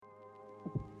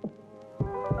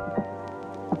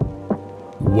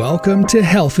Welcome to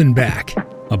Health and Back,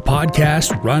 a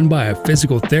podcast run by a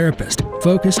physical therapist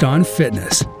focused on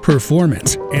fitness,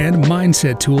 performance, and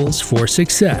mindset tools for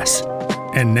success.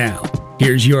 And now,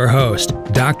 here's your host,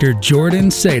 Dr. Jordan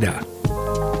Seda.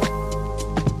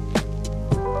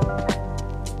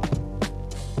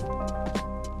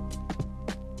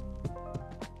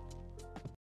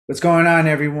 What's going on,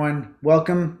 everyone?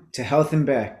 Welcome to Health and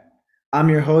Back. I'm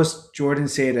your host, Jordan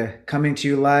Seda, coming to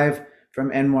you live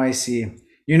from NYC.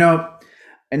 You know,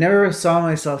 I never saw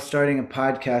myself starting a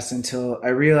podcast until I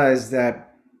realized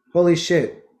that, holy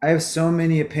shit, I have so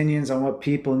many opinions on what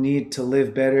people need to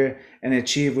live better and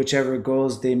achieve whichever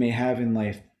goals they may have in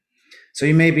life. So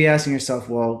you may be asking yourself,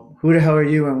 well, who the hell are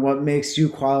you and what makes you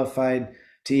qualified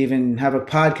to even have a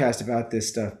podcast about this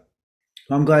stuff?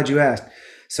 Well, I'm glad you asked.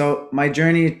 So my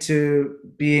journey to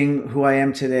being who I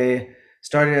am today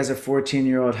started as a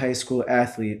 14-year-old high school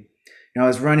athlete. I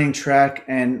was running track,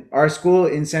 and our school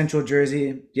in Central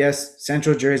Jersey, yes,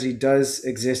 Central Jersey does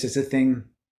exist. It's a thing.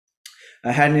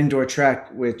 I had an indoor track,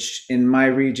 which in my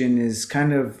region is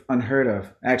kind of unheard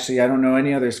of. Actually, I don't know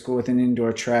any other school with an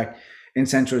indoor track in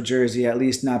Central Jersey, at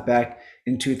least not back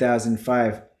in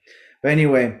 2005. But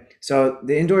anyway, so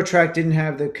the indoor track didn't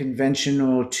have the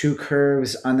conventional two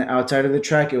curves on the outside of the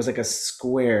track. It was like a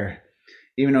square,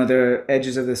 even though the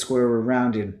edges of the square were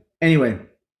rounded. Anyway,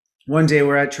 one day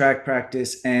we're at track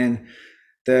practice and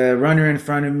the runner in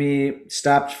front of me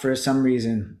stopped for some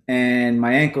reason and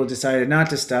my ankle decided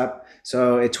not to stop.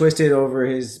 So it twisted over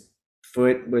his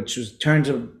foot, which was turned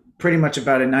to pretty much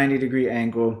about a 90-degree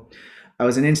angle. I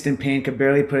was in instant pain, could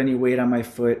barely put any weight on my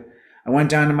foot. I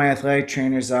went down to my athletic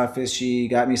trainer's office. She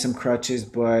got me some crutches,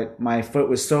 but my foot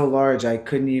was so large I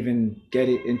couldn't even get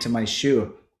it into my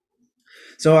shoe.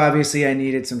 So obviously I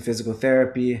needed some physical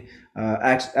therapy.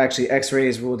 Actually,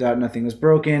 x-rays ruled out nothing was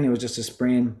broken. It was just a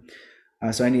sprain.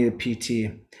 So I needed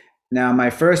PT. Now, my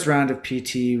first round of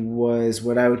PT was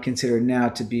what I would consider now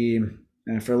to be,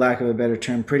 for lack of a better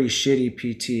term, pretty shitty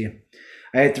PT.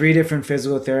 I had 3 different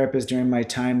physical therapists during my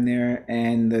time there,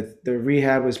 and the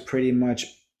rehab was pretty much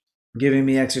giving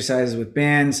me exercises with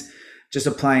bands, just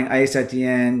applying ice at the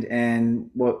end,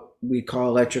 and what we call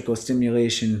electrical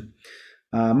stimulation.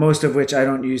 Most of which I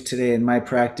don't use today in my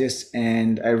practice,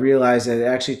 and I realized that it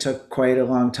actually took quite a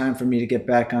long time for me to get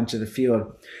back onto the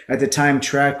field. At the time,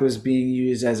 track was being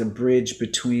used as a bridge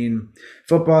between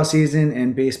football season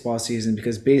and baseball season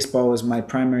because baseball was my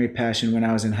primary passion when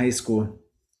I was in high school.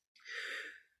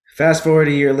 Fast forward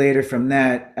a year later from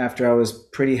that, after I was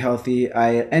pretty healthy,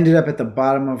 I ended up at the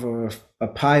bottom of a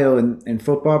pile in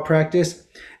football practice.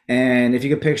 And if you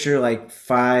could picture like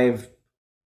 5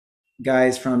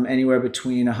 guys from anywhere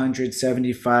between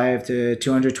 175 to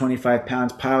 225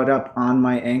 pounds piled up on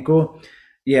my ankle.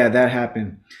 Yeah, that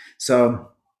happened.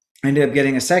 So I ended up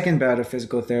getting a second bout of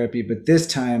physical therapy, but this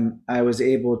time I was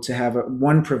able to have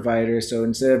one provider. So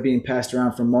instead of being passed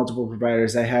around from multiple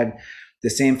providers, I had the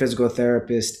same physical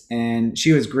therapist, and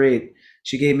she was great.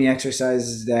 She gave me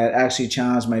exercises that actually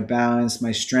challenged my balance,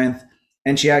 my strength,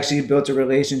 and she actually built a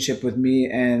relationship with me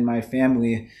and my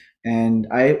family. And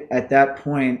I, at that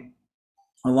point,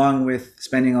 along with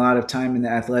spending a lot of time in the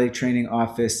athletic training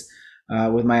office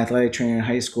with my athletic trainer in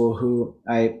high school, who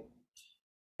I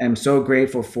am so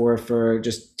grateful for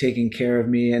just taking care of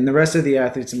me and the rest of the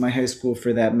athletes in my high school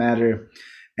for that matter,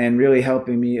 and really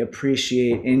helping me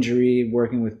appreciate injury,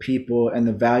 working with people, and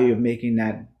the value of making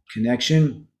that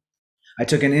connection. I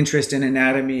took an interest in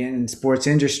anatomy and sports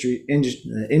injuries,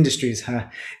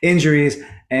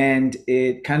 and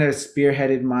it kind of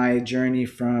spearheaded my journey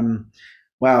from,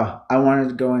 wow, I wanted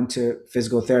to go into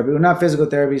physical therapy. Well, not physical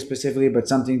therapy specifically, but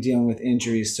something dealing with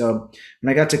injuries. So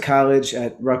when I got to college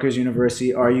at Rutgers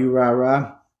University, RU rah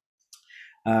rah.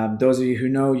 Those of you who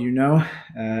know, you know,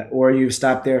 or you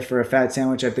stopped there for a fat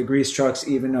sandwich at the grease trucks,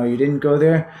 even though you didn't go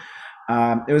there.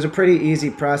 It was a pretty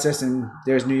easy process, and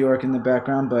there's New York in the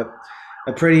background, but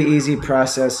a pretty easy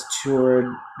process toward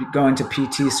going to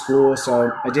PT school.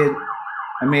 So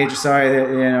I made, sorry that,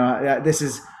 you know, this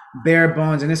is bare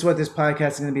bones, and this is what this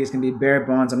podcast is going to be. It's going to be bare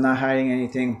bones. I'm not hiding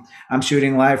anything. I'm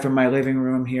shooting live from my living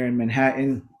room here in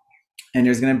Manhattan, and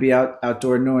there's going to be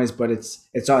outdoor noise, but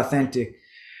it's authentic.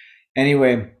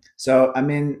 Anyway, so I'm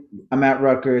at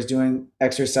Rutgers doing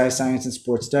exercise science and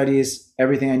sports studies.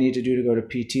 Everything I need to do to go to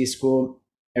PT school.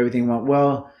 Everything went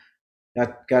well.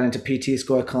 Got into PT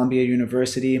school at Columbia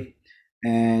University,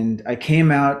 and I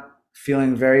came out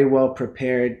feeling very well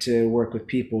prepared to work with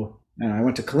people. I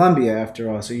went to Columbia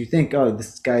after all. So you think, oh,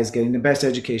 this guy's getting the best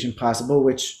education possible,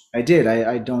 which I did.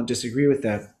 I don't disagree with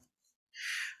that.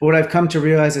 But what I've come to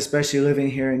realize, especially living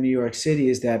here in New York City,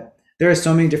 is that there are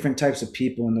so many different types of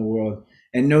people in the world.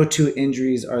 and no two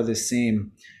injuries are the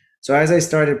same. So as I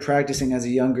started practicing as a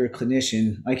younger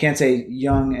clinician, I can't say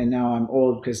young and now I'm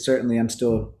old because certainly I'm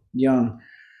still young,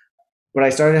 but I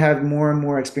started to have more and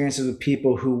more experiences with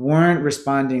people who weren't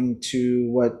responding to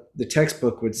what the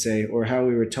textbook would say or how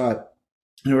we were taught.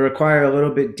 It would require a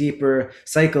little bit deeper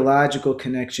psychological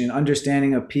connection,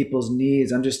 understanding of people's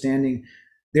needs, understanding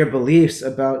their beliefs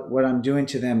about what I'm doing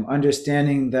to them,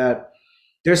 understanding that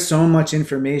there's so much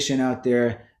information out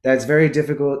there that's very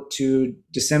difficult to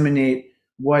disseminate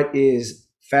what is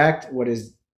fact, what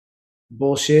is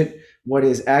bullshit, what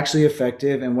is actually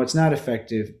effective and what's not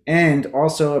effective, and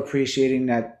also appreciating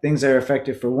that things that are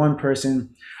effective for one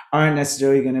person aren't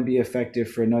necessarily going to be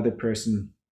effective for another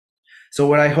person. So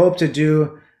what I hope to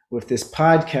do with this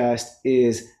podcast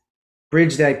is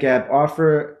bridge that gap,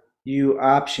 offer you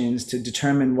options to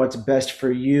determine what's best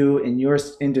for you in your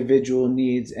individual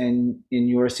needs and in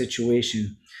your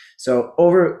situation. So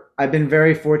I've been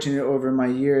very fortunate over my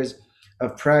years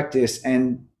of practice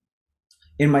and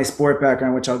in my sport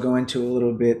background, which I'll go into in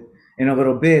a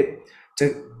little bit,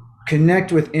 to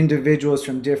connect with individuals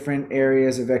from different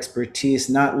areas of expertise,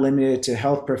 not limited to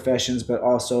health professions, but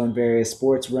also in various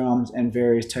sports realms and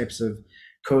various types of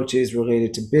coaches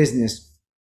related to business.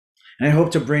 And I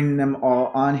hope to bring them all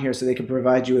on here so they can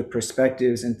provide you with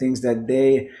perspectives and things that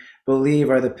they believe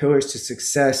are the pillars to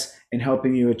success in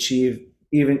helping you achieve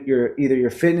either your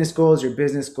fitness goals, your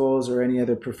business goals, or any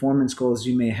other performance goals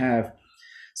you may have.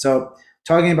 So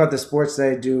talking about the sports that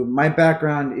I do, my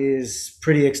background is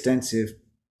pretty extensive,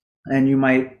 and you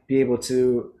might be able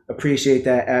to appreciate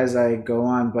that as I go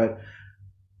on. But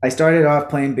I started off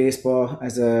playing baseball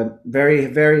as a very,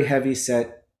 very heavy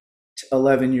set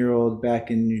 11-year-old back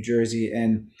in New Jersey.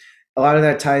 And a lot of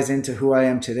that ties into who I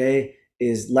am today,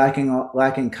 is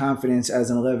lacking confidence as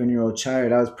an 11-year-old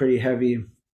child. I was pretty heavy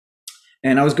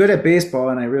and I was good at baseball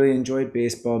and I really enjoyed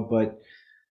baseball. But,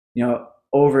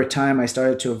 over time, I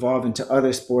started to evolve into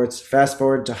other sports. Fast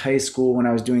forward to high school when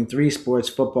I was doing 3 sports,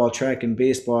 football, track, and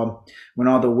baseball, when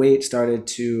all the weight started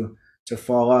to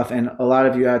fall off. And a lot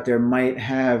of you out there might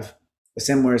have a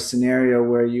similar scenario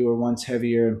where you were once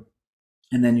heavier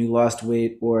and then you lost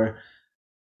weight, or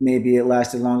maybe it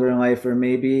lasted longer in life, or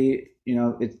maybe,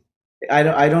 I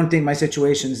don't think my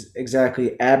situation's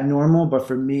exactly abnormal, but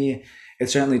for me, it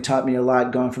certainly taught me a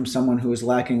lot, going from someone who was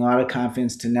lacking a lot of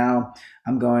confidence to now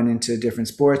I'm going into different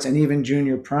sports. And even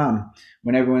junior prom,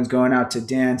 when everyone's going out to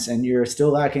dance and you're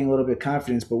still lacking a little bit of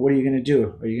confidence, but what are you going to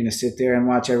do? Are you going to sit there and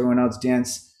watch everyone else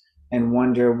dance and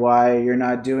wonder why you're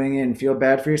not doing it and feel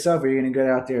bad for yourself? Or are you going to get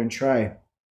out there and try?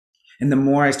 And the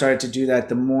more I started to do that,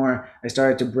 the more I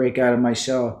started to break out of my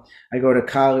shell. I go to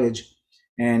college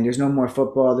and there's no more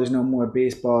football, there's no more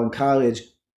baseball in college,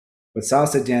 but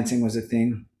salsa dancing was a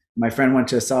thing. My friend went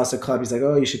to a salsa club. He's like,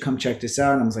 "Oh, you should come check this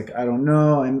out." And I was like, "I don't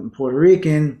know. I'm Puerto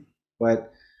Rican,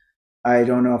 but I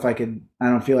don't know if I could. I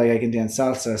don't feel like I can dance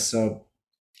salsa." So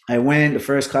I went. The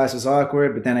first class was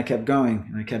awkward, but then I kept going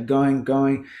and I kept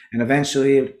going. And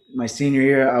eventually, my senior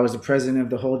year, I was the president of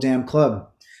the whole damn club.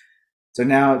 So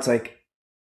now it's like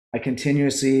I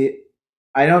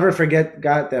never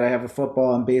got that I have a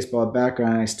football and baseball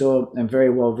background. I still am very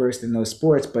well versed in those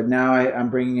sports, but now I'm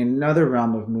bringing in another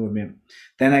realm of movement.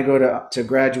 Then I go to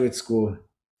graduate school.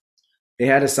 They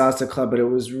had a salsa club, but it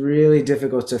was really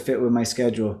difficult to fit with my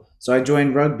schedule. So I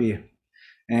joined rugby.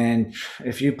 And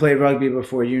if you played rugby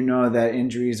before, you know that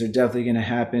injuries are definitely going to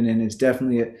happen. And it's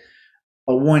definitely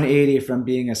a 180 from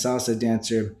being a salsa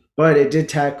dancer. But it did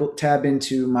tab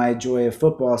into my joy of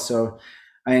football. So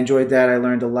I enjoyed that. I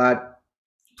learned a lot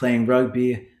playing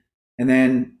rugby. And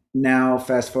then now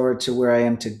fast forward to where I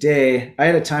am today. I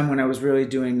had a time when I was really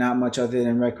doing not much other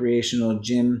than recreational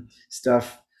gym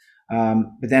stuff.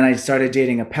 But then I started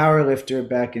dating a power lifter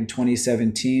back in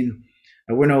 2017.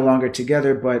 We're no longer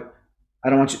together, but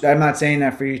I'm not saying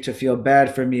that for you to feel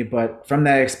bad for me, but from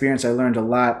that experience, I learned a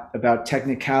lot about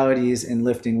technicalities in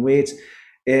lifting weights.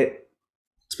 It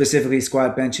specifically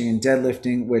squat, benching, and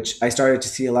deadlifting, which I started to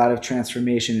see a lot of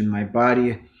transformation in my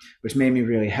body, which made me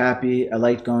really happy. I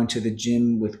liked going to the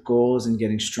gym with goals and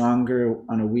getting stronger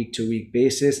on a week-to-week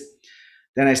basis.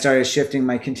 Then I started shifting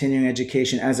my continuing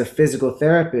education as a physical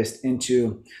therapist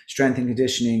into strength and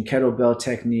conditioning, kettlebell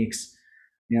techniques,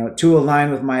 to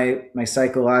align with my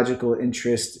psychological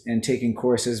interest, and taking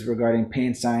courses regarding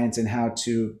pain science and how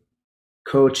to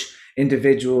coach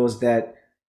individuals that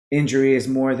injury is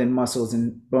more than muscles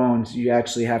and bones. You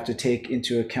actually have to take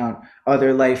into account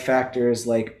other life factors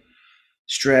like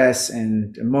stress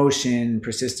and emotion,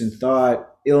 persistent thought,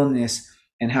 illness,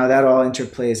 and how that all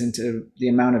interplays into the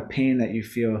amount of pain that you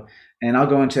feel. And I'll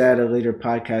go into that at a later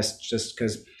podcast, just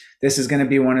because this is going to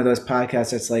be one of those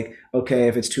podcasts that's like, okay,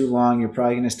 if it's too long, you're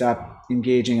probably going to stop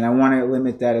engaging. And I want to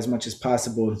limit that as much as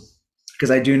possible,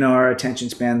 because I do know our attention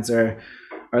spans are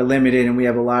limited and we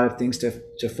have a lot of things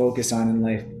to focus on in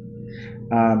life.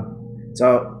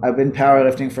 So I've been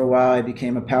powerlifting for a while. I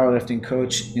became a powerlifting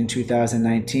coach in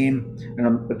 2019.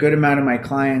 And a good amount of my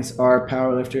clients are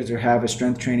powerlifters or have a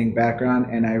strength training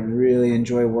background. And I really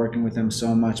enjoy working with them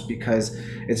so much because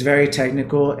it's very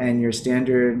technical and your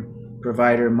standard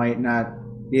provider might not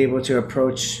be able to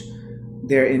approach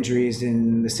their injuries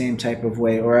in the same type of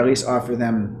way, or at least offer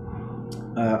them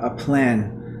a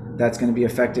plan that's going to be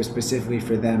effective specifically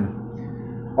for them.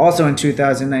 Also in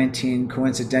 2019,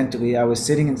 coincidentally, I was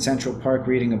sitting in Central Park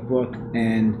reading a book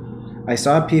and I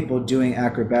saw people doing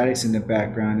acrobatics in the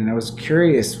background and I was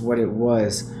curious what it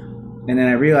was. And then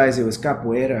I realized it was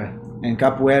capoeira. And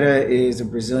capoeira is a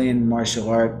Brazilian martial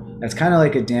art that's kind of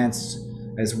like a dance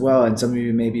as well. And some of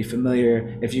you may be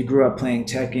familiar if you grew up playing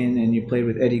Tekken and you played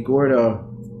with Eddie Gordo.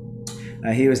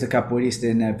 He was the capoeirista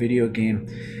in that video game.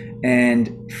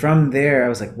 And from there, I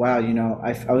was like, wow,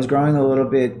 I was growing a little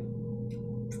bit,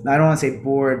 I don't want to say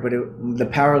bored, but the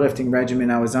powerlifting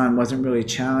regimen I was on wasn't really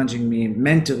challenging me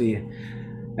mentally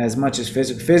as much as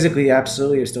physically.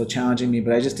 Absolutely, it was still challenging me,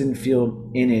 but I just didn't feel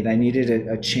in it. I needed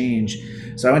a change.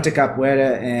 So I went to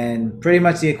capoeira, and pretty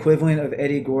much the equivalent of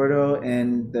Eddie Gordo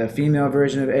and the female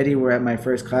version of Eddie were at my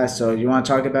first class. So you want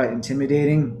to talk about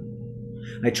intimidating?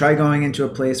 I tried going into a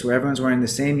place where everyone's wearing the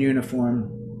same uniform.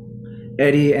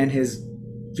 Eddie and his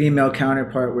female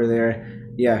counterpart were there.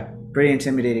 Yeah, pretty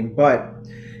intimidating, but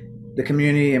the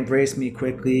community embraced me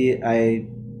quickly. I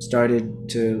started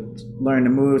to learn the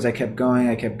moves. I kept going.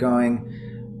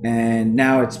 And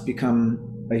now it's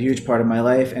become a huge part of my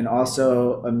life and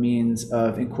also a means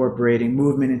of incorporating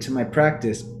movement into my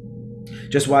practice.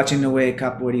 Just watching the way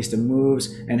capoeirista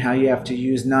moves and how you have to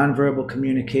use nonverbal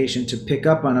communication to pick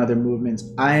up on other movements,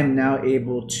 I am now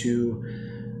able to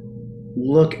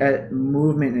look at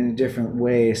movement in a different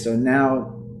way. So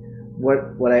now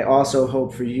what I also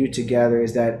hope for you to gather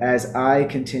is that as I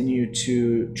continue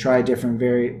to try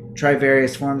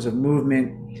various forms of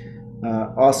movement,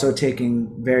 also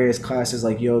taking various classes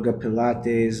like yoga,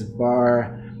 Pilates,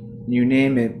 bar, you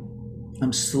name it,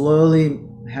 I'm slowly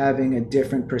having a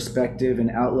different perspective and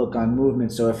outlook on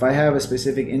movement. So if I have a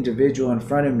specific individual in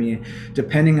front of me,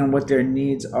 depending on what their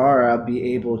needs are, I'll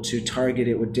be able to target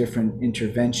it with different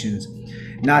interventions.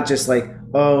 Not just like,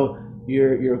 oh,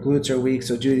 your glutes are weak,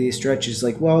 so do these stretches.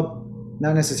 Like, well,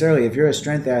 not necessarily. If you're a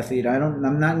strength athlete,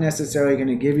 I'm not necessarily going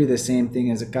to give you the same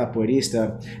thing as a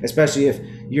capoeirista, especially if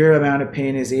your amount of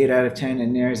pain is 8 out of 10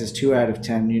 and theirs is 2 out of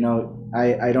 10.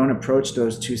 I don't approach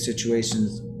those two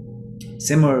situations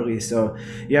similarly. So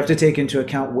you have to take into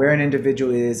account where an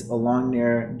individual is along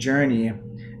their journey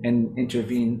and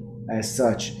intervene as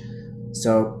such.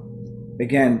 So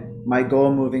again, my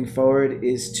goal moving forward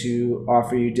is to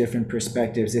offer you different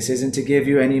perspectives. This isn't to give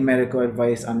you any medical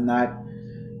advice. I'm not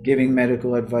giving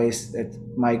medical advice.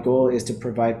 My goal is to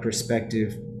provide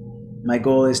perspective. My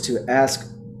goal is to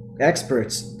ask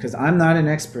experts, because I'm not an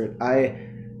expert. I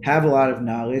have a lot of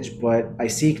knowledge, but I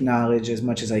seek knowledge as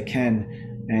much as I can.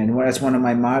 And that's one of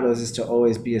my mottos, is to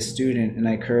always be a student, and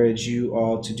I encourage you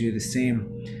all to do the same.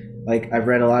 Like, I've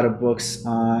read a lot of books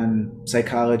on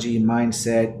psychology,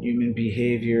 mindset, human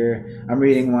behavior. I'm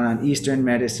reading one on Eastern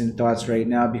medicine thoughts right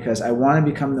now because I want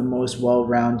to become the most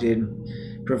well-rounded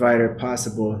provider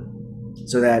possible,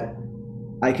 so that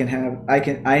I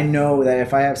know that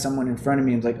if I have someone in front of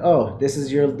me, I'm like, oh, this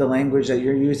is the language that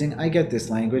you're using. I get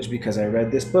this language because I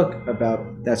read this book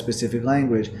about that specific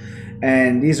language.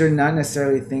 And these are not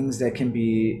necessarily things that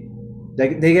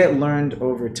they get learned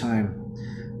over time.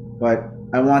 But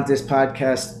I want this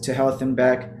podcast to Health and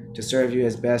Back to serve you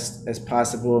as best as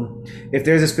possible. If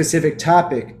there's a specific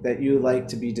topic that you like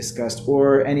to be discussed,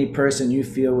 or any person you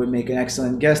feel would make an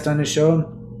excellent guest on the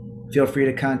show, feel free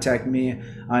to contact me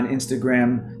on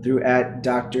Instagram through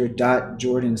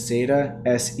 @dr.jordanseda,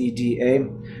 SEDA.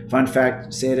 Fun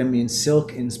fact, Seda means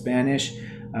silk in Spanish,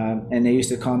 and they used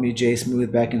to call me Jay Smooth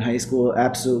back in high school.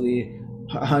 Absolutely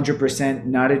 100%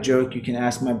 not a joke. You can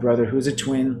ask my brother, who's a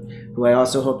twin, who I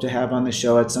also hope to have on the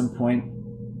show at some point.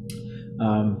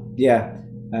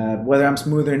 Whether I'm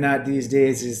smooth or not these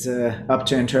days is up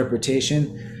to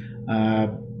interpretation.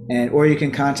 Or you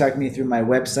can contact me through my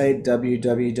website,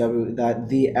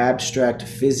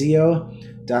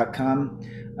 www.theabstractphysio.com.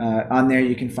 On there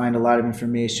you can find a lot of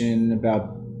information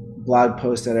about blog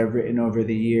posts that I've written over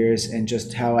the years, and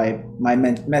just how my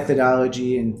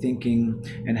methodology and thinking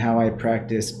and how I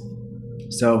practice.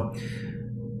 So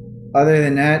other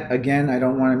than that, again, I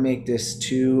don't want to make this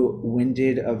too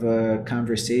winded of a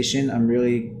conversation. I'm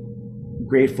really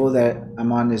grateful that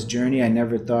I'm on this journey. I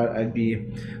never thought I'd be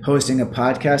hosting a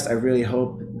podcast. I really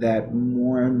hope that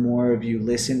more and more of you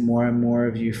listen, more and more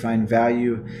of you find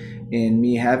value in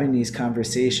me having these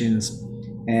conversations,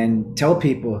 and tell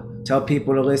people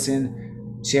to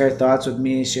listen, share thoughts with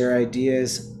me, share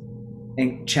ideas,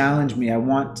 and challenge me. I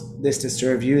want this to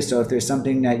serve you. So if there's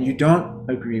something that you don't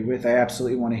agree with, I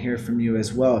absolutely want to hear from you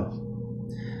as well.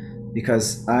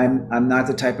 Because I'm not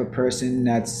the type of person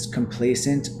that's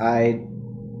complacent. I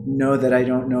know that I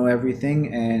don't know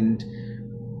everything, and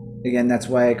again, that's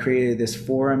why I created this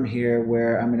forum here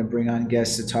where I'm going to bring on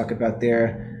guests to talk about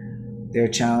their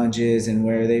challenges and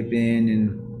where they've been.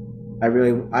 And I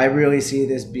really see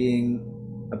this being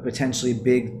a potentially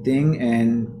big thing.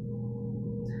 And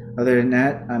other than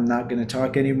that, I'm not going to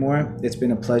talk anymore. It's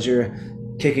been a pleasure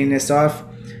kicking this off.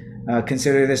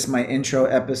 Consider this my intro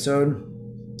episode,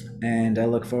 and I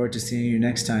look forward to seeing you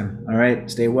next time. All right,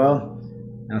 stay well,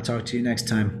 and I'll talk to you next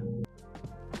time.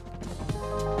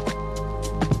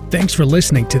 Thanks for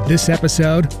listening to this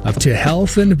episode of To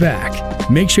Health and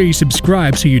Back. Make sure you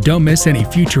subscribe so you don't miss any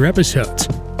future episodes.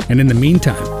 And in the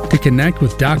meantime, to connect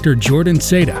with Dr. Jordan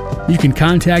Seda, you can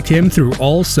contact him through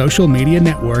all social media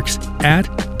networks at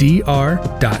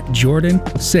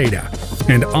dr.jordanseda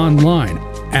and online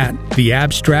at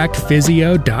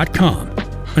theabstractphysio.com.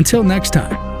 Until next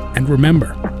time, and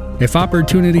remember, if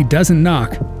opportunity doesn't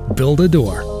knock, build a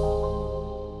door.